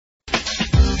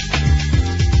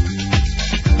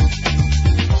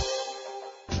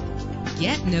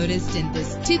Get noticed in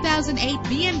this 2008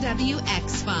 BMW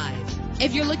X5.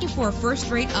 If you're looking for a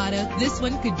first-rate auto, this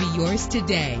one could be yours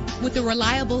today. With a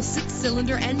reliable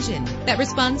 6-cylinder engine that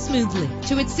responds smoothly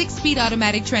to its 6-speed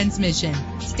automatic transmission.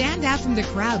 Stand out from the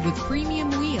crowd with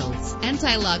premium wheels.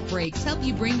 Anti-lock brakes help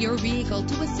you bring your vehicle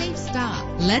to a safe stop.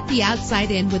 Let the outside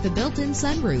in with a built-in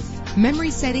sunroof. Memory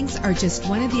settings are just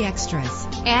one of the extras.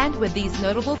 And with these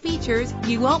notable features,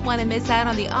 you won't want to miss out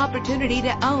on the opportunity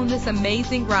to own this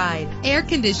amazing ride. Air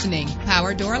conditioning,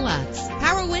 power door locks,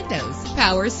 power windows,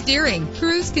 power steering,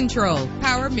 cruise control,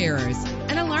 power mirrors,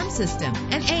 an alarm system,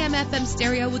 an AM/FM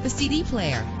stereo with a CD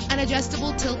player, an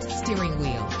adjustable tilt steering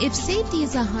wheel. If safety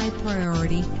is a high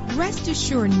priority, rest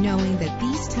assured knowing that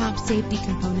these top safety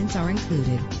components are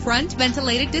included. Front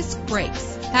ventilated disc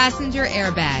brakes, passenger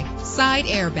airbag, side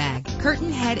airbag,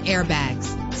 curtain head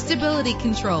airbags, stability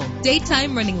control,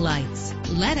 daytime running lights.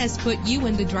 Let us put you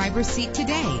in the driver's seat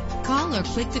today. Call or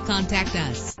click to contact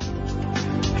us.